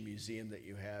creation museum that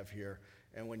you have here,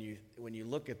 and when you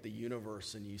look at the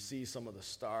universe and you see some of the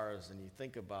stars and you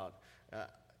think about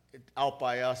out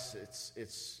by us,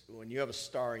 it's when you have a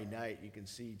starry night, you can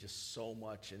see just so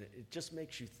much, and it just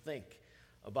makes you think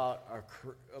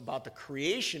about the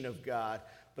creation of God.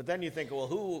 But then you think, well,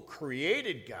 who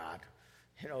created God?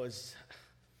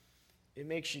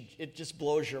 It just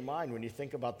blows your mind when you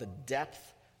think about the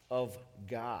depth of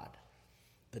God.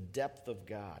 The depth of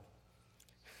God.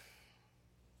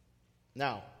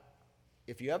 Now,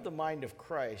 if you have the mind of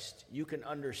Christ, you can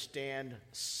understand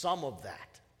some of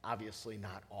that. Obviously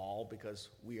not all, because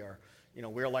we are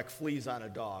we're like fleas on a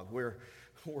dog. We're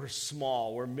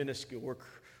small, we're minuscule,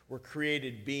 we're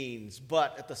created beings.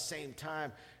 But at the same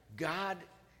time, God,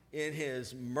 in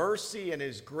his mercy and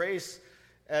his grace,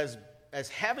 as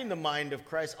having the mind of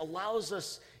Christ, allows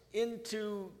us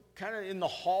into kind of in the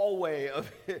hallway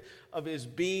of his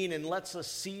being and lets us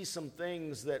see some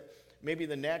things that maybe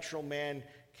the natural man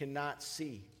cannot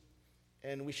see.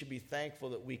 And we should be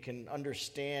thankful that we can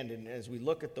understand, and as we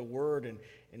look at the Word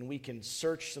and we can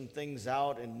search some things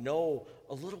out and know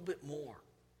a little bit more.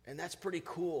 And that's pretty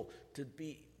cool to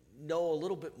know a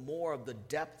little bit more of the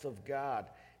depth of God.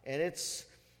 And it's,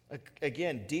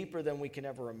 again, deeper than we can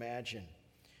ever imagine.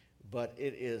 But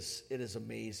it is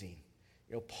amazing.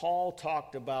 Paul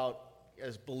talked about,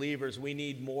 as believers, we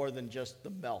need more than just the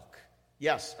milk.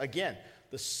 Yes, again,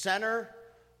 the center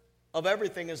of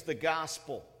everything is the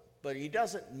gospel. But he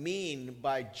doesn't mean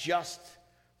by just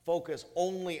focus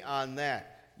only on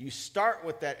that. You start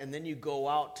with that, and then you go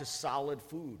out to solid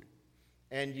food.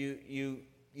 And you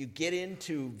get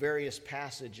into various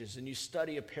passages, and you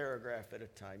study a paragraph at a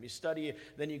time. You study,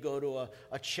 then you go to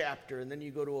a chapter, and then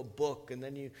you go to a book, and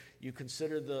then you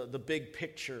consider the big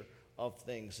picture of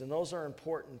things. And those are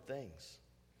important things.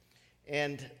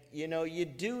 And, you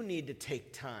do need to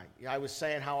take time. I was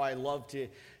saying how I love to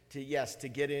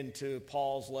get into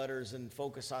Paul's letters and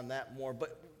focus on that more.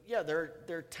 But, yeah, there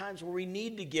are times where we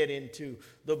need to get into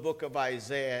the book of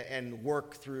Isaiah and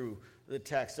work through the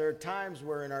text. There are times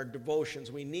where in our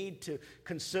devotions we need to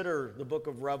consider the book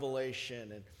of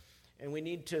Revelation, and we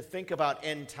need to think about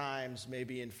end times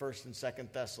maybe in 1st and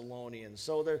 2nd Thessalonians.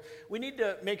 So we need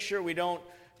to make sure we don't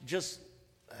just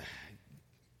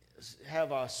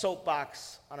have a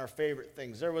soapbox on our favorite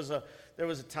things. There was a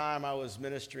time I was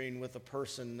ministering with a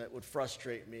person that would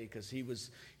frustrate me because he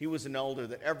was an elder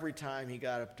that every time he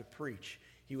got up to preach,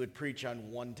 he would preach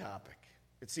on one topic.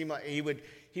 It seemed like he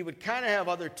would kind of have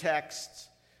other texts,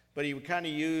 but he would kind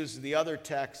of use the other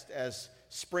text as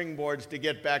springboards to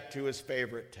get back to his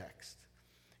favorite text.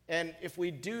 And if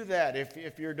we do that,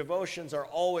 if your devotions are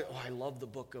always, I love the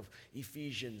book of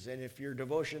Ephesians, and if your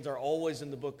devotions are always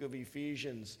in the book of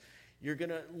Ephesians, you're going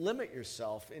to limit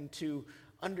yourself into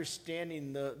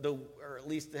understanding or at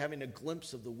least having a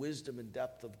glimpse of the wisdom and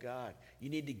depth of God. You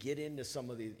need to get into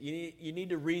some of these. You need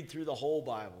to read through the whole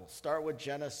Bible. Start with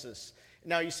Genesis.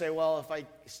 Now you say, well, if I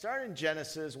start in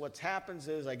Genesis, what happens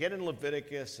is I get in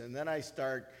Leviticus, and then I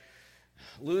start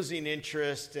losing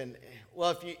interest. And,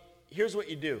 well, here's what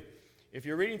you do. If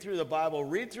you're reading through the Bible,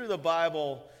 read through the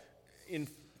Bible in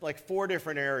like 4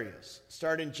 different areas.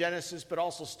 Start in Genesis, but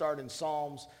also start in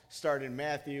Psalms, start in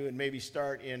Matthew, and maybe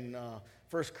start in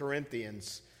 1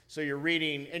 Corinthians. So you're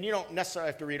reading, and you don't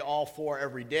necessarily have to read all 4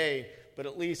 every day, but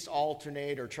at least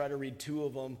alternate or try to read 2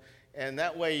 of them. And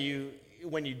that way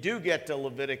when you do get to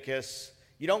Leviticus,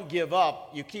 you don't give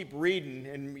up. You keep reading,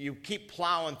 and you keep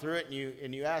plowing through it,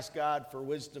 and you ask God for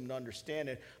wisdom to understand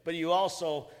it. But you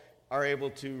also are able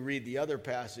to read the other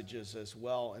passages as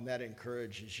well, and that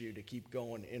encourages you to keep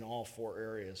going in all 4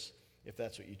 areas if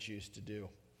that's what you choose to do.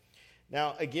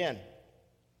 Now, again,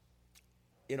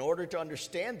 in order to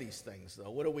understand these things, though,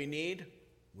 what do we need?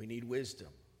 We need wisdom.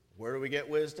 Where do we get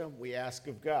wisdom? We ask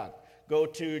of God. Go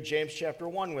to James chapter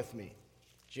 1 with me.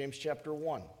 James chapter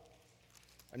 1.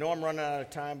 I know I'm running out of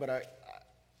time, but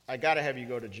I got to have you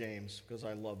go to James because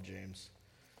I love James.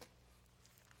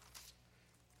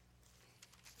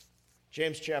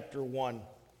 James chapter 1,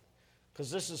 because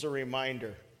this is a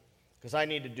reminder, because I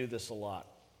need to do this a lot.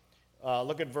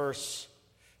 Look at verse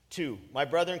 2. My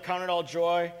brethren, count it all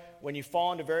joy when you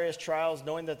fall into various trials,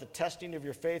 knowing that the testing of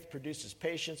your faith produces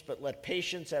patience, but let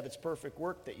patience have its perfect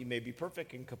work, that you may be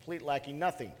perfect and complete, lacking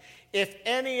nothing. If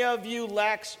any of you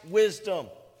lacks wisdom,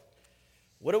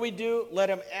 what do? Let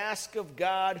him ask of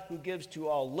God, who gives to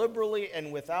all liberally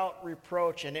and without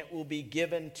reproach, and it will be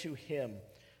given to him.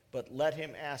 But let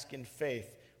him ask in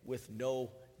faith with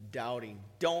no doubting.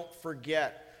 Don't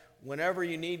forget, whenever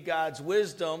you need God's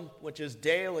wisdom, which is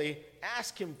daily,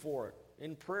 ask him for it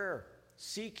in prayer.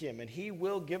 Seek him, and he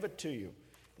will give it to you.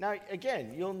 Now,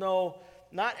 again, you'll know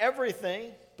not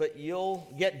everything, but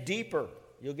you'll get deeper.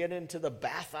 You'll get into the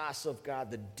bathos of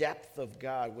God, the depth of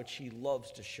God, which he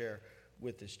loves to share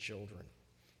with his children.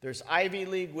 There's Ivy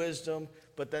League wisdom,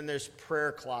 but then there's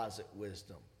prayer closet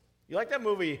wisdom. You like that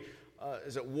movie?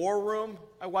 Is it War Room?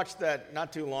 I watched that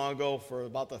not too long ago for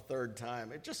about the 3rd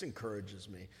time. It just encourages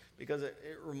me because it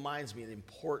reminds me of the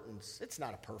importance. It's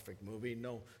not a perfect movie.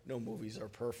 No movies are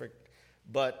perfect.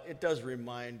 But it does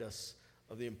remind us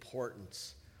of the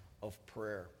importance of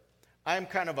prayer. I'm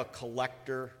kind of a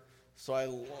collector,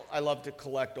 so I love to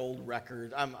collect old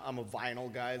records. I'm a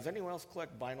vinyl guy. Does anyone else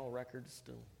collect vinyl records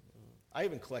still? I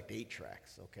even collect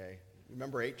 8-tracks, okay?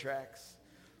 Remember 8-tracks?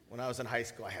 When I was in high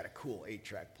school, I had a cool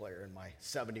 8-track player in my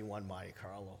 71 Monte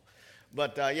Carlo.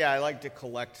 But I like to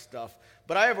collect stuff.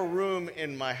 But I have a room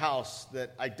in my house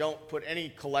that I don't put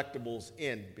any collectibles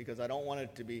in because I don't want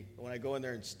it to be, when I go in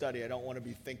there and study, I don't want to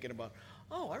be thinking about,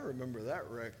 oh, I remember that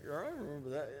record, or I remember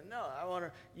that. No, I want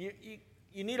to,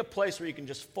 you need a place where you can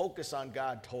just focus on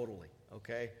God totally,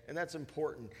 okay? And that's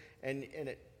important. And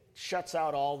it shuts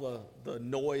out all the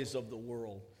noise of the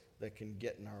world that can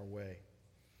get in our way.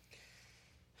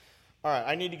 All right,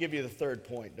 I need to give you the third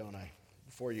point, don't I,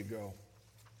 before you go?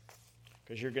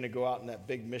 Because you're going to go out in that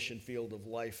big mission field of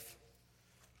life.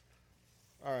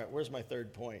 All right, where's my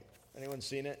third point? Anyone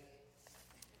seen it?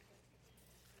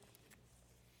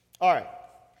 All right,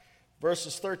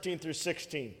 verses 13 through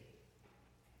 16.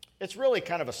 It's really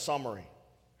kind of a summary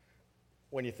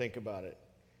when you think about it.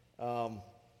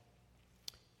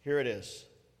 Here it is.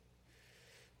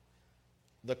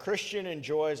 The Christian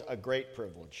enjoys a great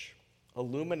privilege,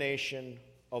 illumination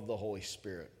of the Holy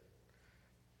Spirit.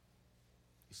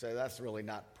 You say, that's really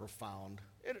not profound.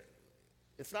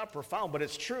 It's not profound, but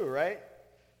it's true, right?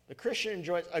 The Christian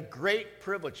enjoys a great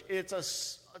privilege. It's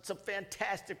a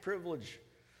fantastic privilege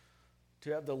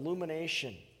to have the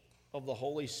illumination of the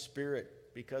Holy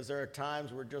Spirit, because there are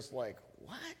times we're just like,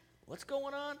 what? What's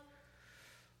going on?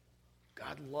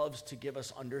 God loves to give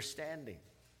us understanding.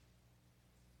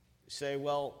 You say,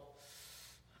 well,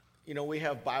 we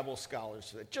have Bible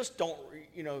scholars that just don't,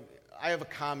 I have a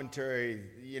commentary,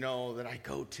 that I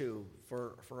go to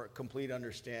for a complete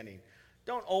understanding.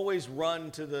 Don't always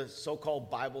run to the so-called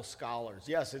Bible scholars.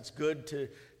 Yes, it's good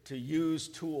to use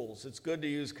tools. It's good to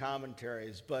use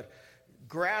commentaries, but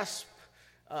grapple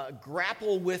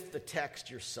with the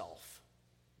text yourself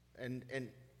and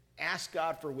ask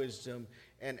God for wisdom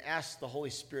and ask the Holy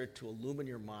Spirit to illumine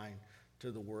your mind to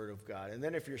the Word of God. And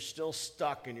then if you're still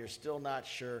stuck and you're still not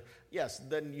sure, yes,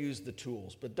 then use the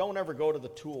tools. But don't ever go to the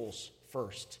tools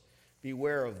first.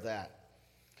 Beware of that.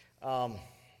 Psalm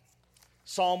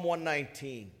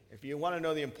 119. If you want to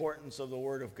know the importance of the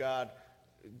Word of God,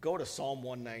 go to Psalm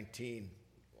 119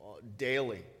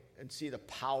 daily and see the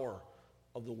power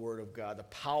of the Word of God, the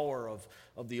power of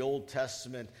the Old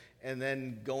Testament, and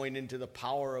then going into the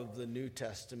power of the New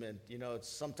Testament.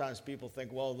 Sometimes people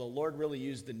think, well, the Lord really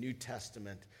used the New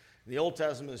Testament. The Old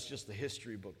Testament is just the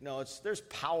history book. No, there's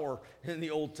power in the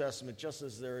Old Testament just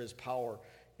as there is power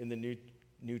in the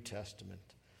New Testament.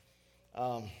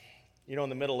 In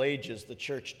the Middle Ages, the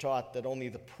church taught that only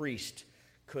the priest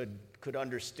could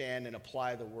understand and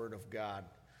apply the Word of God.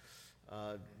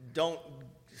 Don't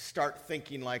start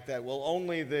thinking like that. Well,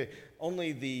 only the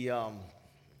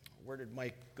where did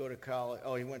Mike go to college?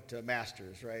 Oh, he went to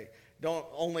Masters, right? Don't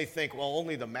only think, well,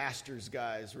 only the Masters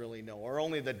guys really know, or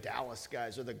only the Dallas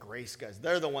guys or the Grace guys.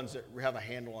 They're the ones that have a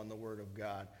handle on the Word of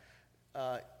God.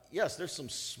 Yes, there's some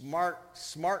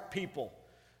smart people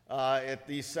at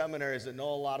these seminaries that know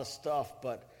a lot of stuff,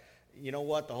 but you know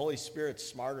what? The Holy Spirit's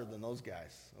smarter than those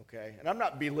guys, okay? And I'm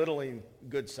not belittling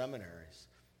good seminaries,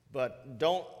 but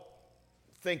don't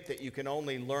think that you can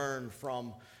only learn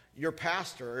from your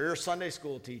pastor or your Sunday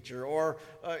school teacher or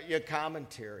your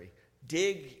commentary.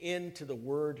 Dig into the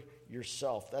Word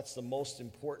yourself. That's the most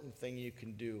important thing you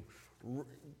can do.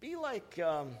 Be like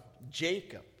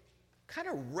Jacob. Kind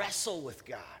of wrestle with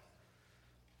God.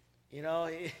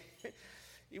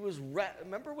 He was.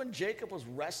 Remember when Jacob was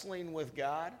wrestling with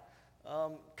God?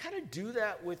 Kind of do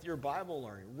that with your Bible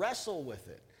learning. Wrestle with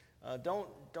it. Don't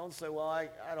say, well, I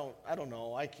don't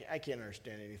know. I can't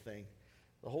understand anything.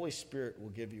 The Holy Spirit will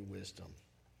give you wisdom.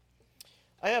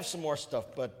 I have some more stuff,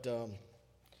 but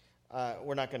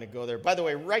we're not going to go there. By the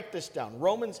way, write this down.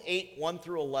 Romans 8, 1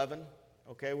 through 11.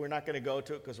 Okay, we're not going to go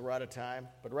to it because we're out of time,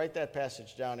 but write that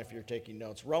passage down if you're taking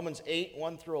notes. Romans 8,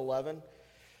 1 through 11,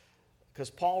 because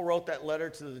Paul wrote that letter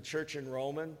to the church in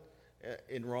Rome,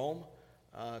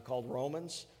 called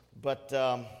Romans. But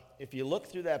if you look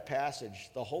through that passage,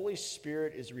 the Holy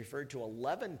Spirit is referred to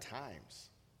 11 times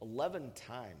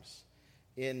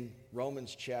in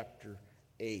Romans chapter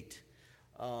 8.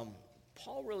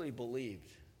 Paul really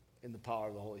believed in the power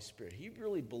of the Holy Spirit. He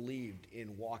really believed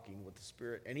in walking with the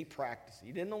Spirit, and he practiced it.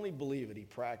 He didn't only believe it, he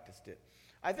practiced it.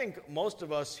 I think most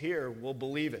of us here will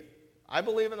believe it. I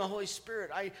believe in the Holy Spirit.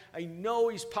 I know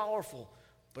he's powerful,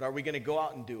 but are we going to go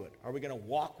out and do it? Are we going to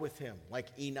walk with him like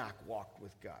Enoch walked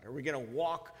with God? Are we going to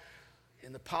walk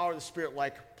in the power of the Spirit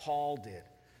like Paul did?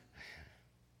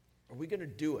 Are we going to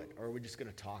do it, or are we just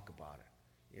going to talk about it?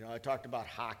 I talked about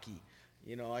hockey.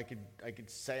 I could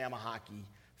say I'm a hockey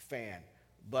fan,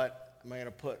 but am I going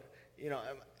to put, it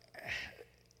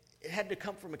had to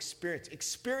come from experience.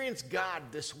 Experience God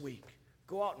this week.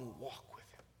 go out and walk with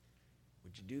him.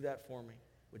 Would you do that for me?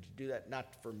 Would you do that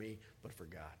not for me, but for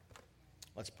God?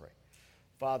 Let's pray.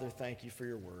 Father, thank you for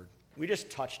your word. We just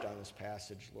touched on this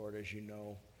passage, Lord, as you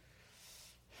know.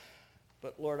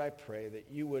 But Lord, I pray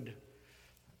that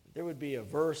there would be a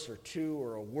verse or two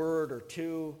or a word or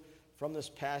two from this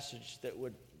passage that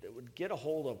would get a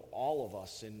hold of all of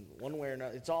us in one way or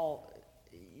another. It's all,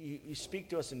 you speak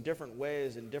to us in different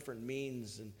ways and different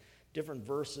means, and different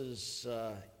verses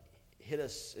hit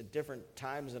us at different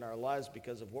times in our lives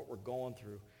because of what we're going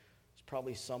through. There's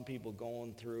probably some people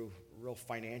going through real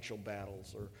financial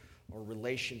battles or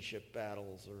relationship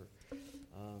battles, or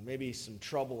maybe some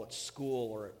trouble at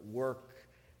school or at work,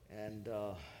 and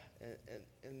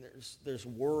there's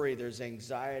worry, there's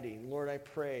anxiety. And Lord, I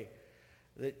pray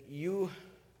that you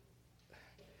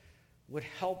would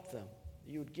help them.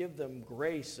 You would give them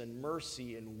grace and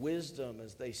mercy and wisdom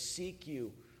as they seek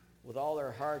you with all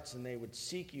their hearts, and they would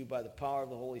seek you by the power of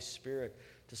the Holy Spirit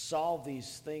to solve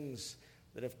these things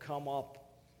that have come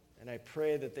up. And I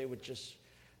pray that they would just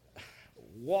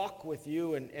walk with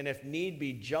you, and if need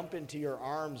be, jump into your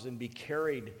arms and be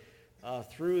carried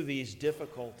through these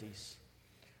difficulties.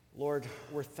 Lord,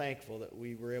 we're thankful that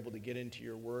we were able to get into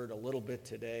your word a little bit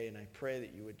today, and I pray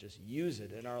that you would just use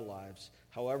it in our lives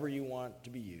however you want to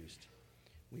be used.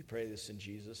 We pray this in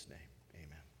Jesus' name.